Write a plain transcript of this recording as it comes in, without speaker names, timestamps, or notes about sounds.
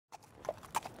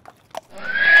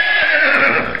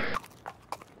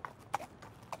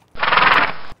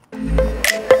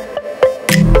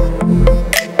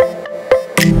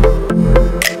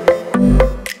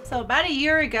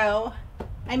ago,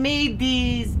 I made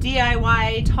these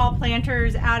DIY tall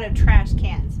planters out of trash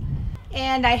cans.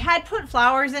 And I had put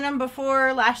flowers in them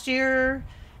before last year,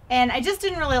 and I just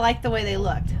didn't really like the way they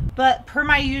looked. But per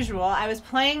my usual, I was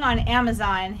playing on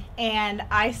Amazon and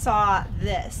I saw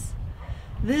this.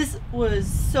 This was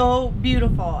so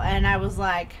beautiful, and I was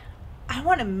like, I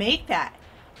want to make that.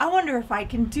 I wonder if I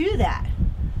can do that.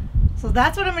 So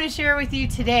that's what I'm going to share with you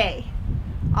today.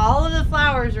 All of the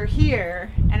flowers are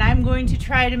here, and I'm going to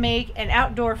try to make an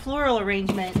outdoor floral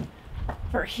arrangement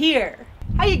for here.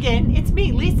 Hi again, it's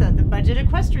me, Lisa, the Budget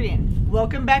Equestrian.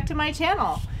 Welcome back to my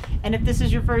channel. And if this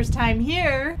is your first time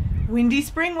here, Windy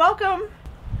Spring welcome.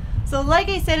 So like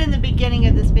I said in the beginning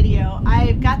of this video,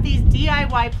 I've got these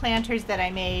DIY planters that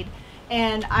I made,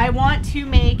 and I want to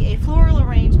make a floral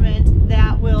arrangement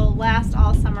that will last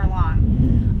all summer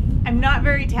long. I'm not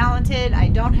very talented. I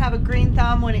don't have a green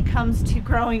thumb when it comes to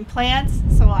growing plants,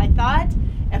 so I thought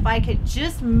if I could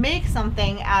just make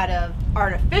something out of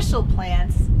artificial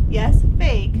plants, yes,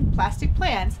 fake plastic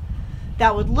plants,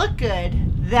 that would look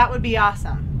good, that would be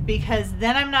awesome, because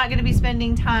then I'm not going to be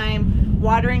spending time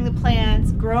watering the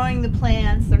plants, growing the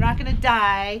plants. They're not going to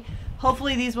die.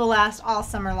 Hopefully these will last all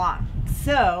summer long.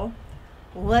 So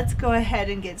let's go ahead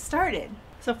and get started.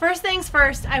 So first things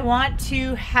first, I want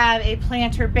to have a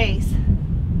planter base.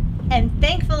 And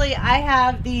thankfully I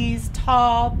have these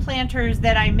tall planters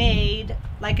that I made,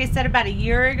 like I said, about a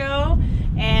year ago.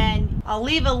 And I'll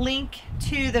leave a link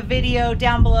to the video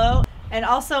down below. And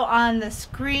also on the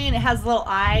screen, it has a little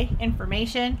eye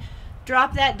information.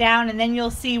 Drop that down and then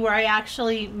you'll see where I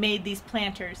actually made these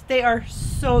planters. They are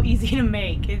so easy to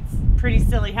make. It's pretty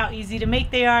silly how easy to make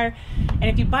they are. And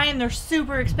if you buy them, they're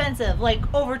super expensive,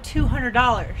 like over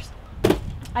 $200.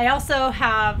 I also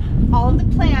have all of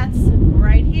the plants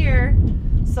right here.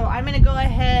 So I'm gonna go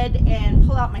ahead and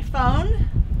pull out my phone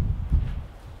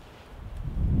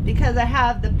because I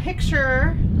have the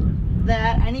picture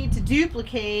that I need to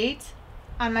duplicate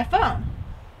on my phone.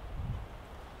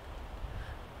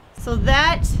 So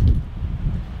that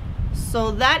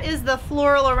is the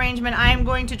floral arrangement I'm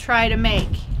going to try to make.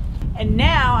 And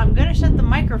now I'm going to shut the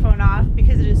microphone off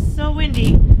because it is so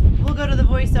windy. We'll go to the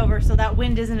voiceover so that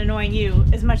wind isn't annoying you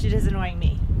as much as it is annoying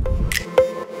me.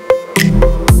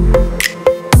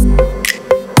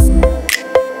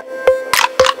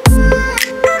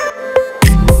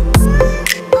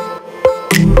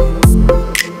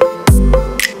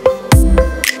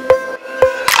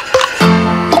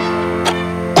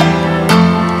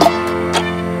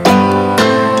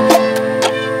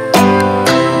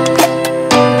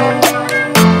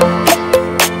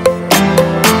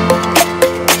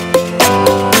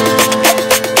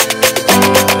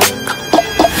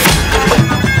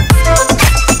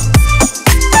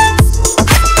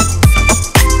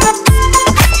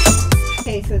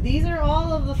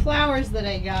 That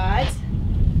I got.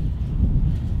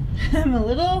 I'm a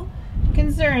little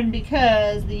concerned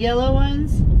because the yellow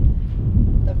ones,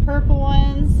 the purple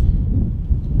ones,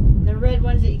 the red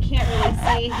ones that you can't really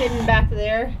see hidden back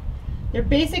there, they're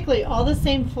basically all the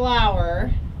same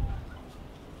flower,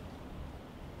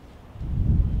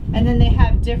 and then they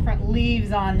have different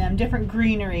leaves on them, different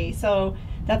greenery. So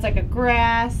that's like a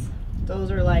grass, those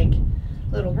are like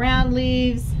little round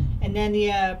leaves. And then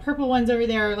the purple ones over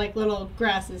there are like little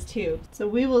grasses too. So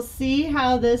we will see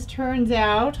how this turns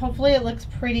out. Hopefully it looks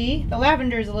pretty. The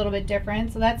lavender is a little bit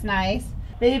different, so that's nice.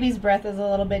 Baby's breath is a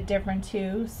little bit different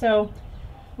too. So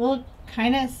we'll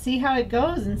kind of see how it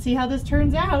goes and see how this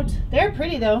turns out. They're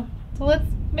pretty though. So let's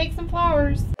make some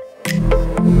flowers.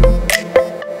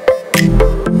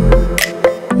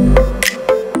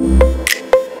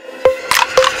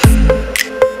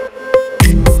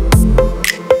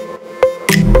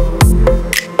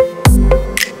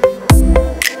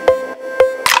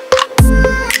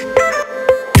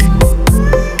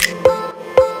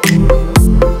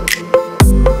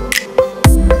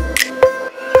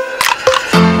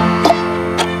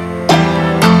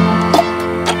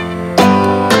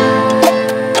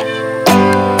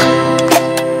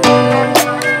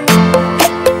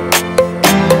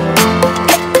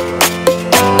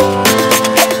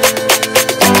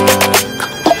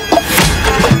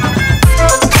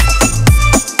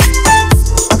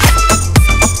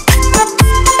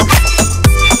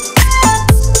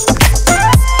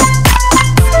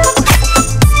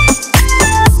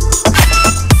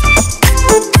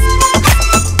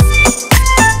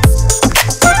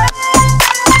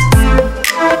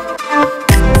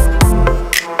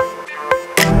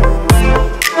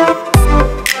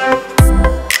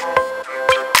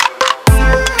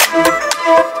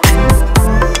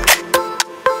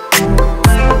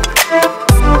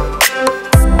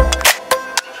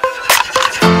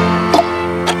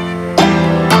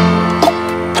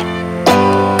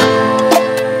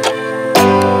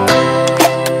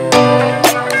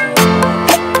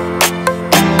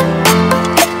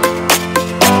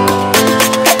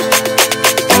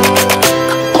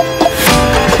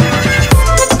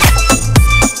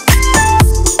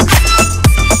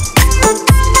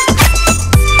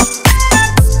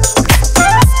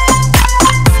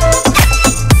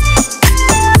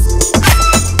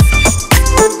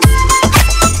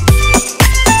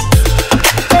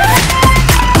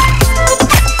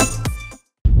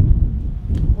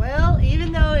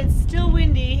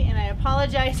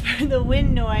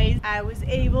 I was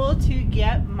able to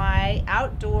get my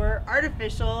outdoor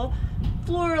artificial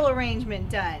floral arrangement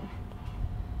done.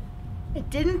 I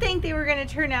didn't think they were going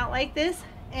to turn out like this,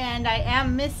 and I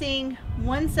am missing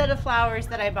one set of flowers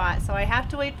that I bought, so I have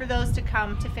to wait for those to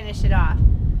come to finish it off.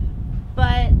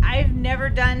 But I've never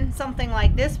done something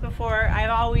like this before. I've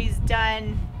always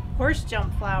done horse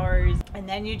jump flowers, and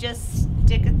then you just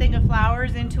stick a thing of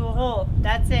flowers into a hole.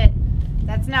 That's it.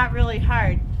 That's not really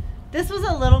hard. This was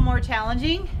a little more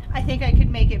challenging. I think I could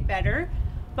make it better,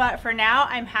 but for now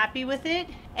I'm happy with it.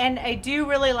 And I do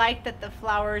really like that the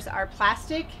flowers are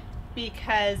plastic,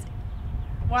 because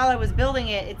while I was building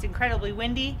it, it's incredibly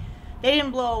windy. They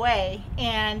didn't blow away,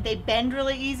 and they bend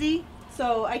really easy,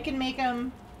 so I can make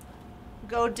them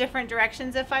go different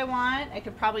directions if I want. I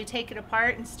could probably take it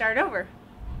apart and start over,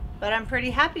 but I'm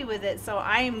pretty happy with it, so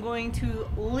I am going to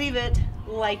leave it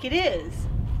like it is.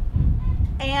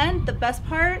 And the best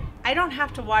part, I don't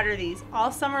have to water these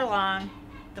all summer long.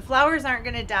 The flowers aren't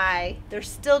going to die. They're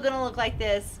still going to look like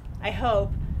this, I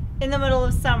hope, in the middle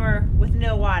of summer with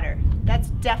no water. That's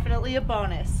definitely a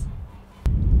bonus.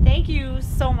 Thank you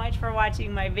so much for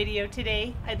watching my video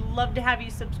today. I'd love to have you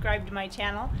subscribe to my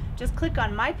channel. Just click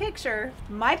on my picture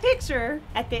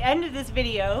at the end of this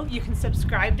video. You can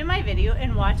subscribe to my video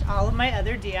and watch all of my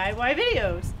other DIY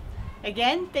videos.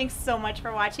 Again, thanks so much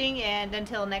for watching, and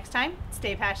until next time,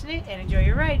 stay passionate and enjoy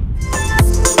your ride.